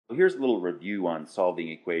Here's a little review on solving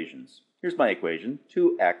equations. Here's my equation.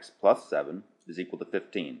 2x plus 7 is equal to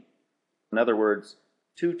 15. In other words,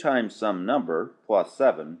 2 times some number plus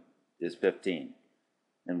 7 is 15.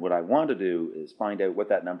 And what I want to do is find out what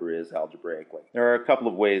that number is algebraically. There are a couple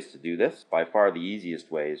of ways to do this. By far the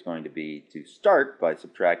easiest way is going to be to start by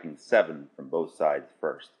subtracting 7 from both sides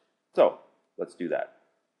first. So let's do that.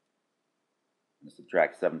 I'm going to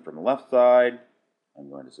subtract 7 from the left side. I'm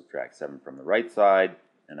going to subtract 7 from the right side.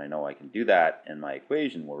 And I know I can do that, and my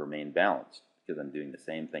equation will remain balanced because I'm doing the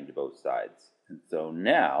same thing to both sides. And so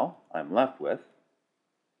now I'm left with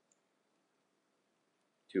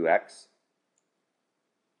 2x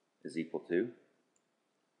is equal to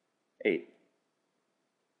 8.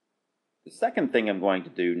 The second thing I'm going to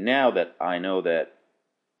do now that I know that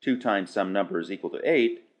 2 times some number is equal to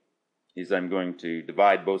 8 is I'm going to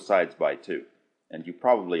divide both sides by 2. And you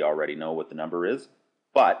probably already know what the number is,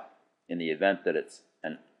 but in the event that it's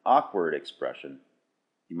an awkward expression,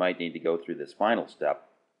 you might need to go through this final step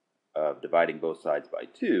of dividing both sides by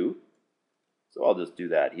 2. So I'll just do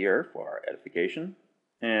that here for our edification.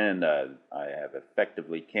 And I have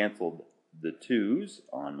effectively canceled the 2's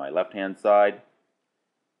on my left-hand side.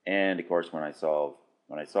 And of course, when I solve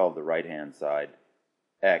the right-hand side,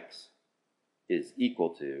 x is equal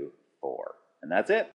to 4. And that's it.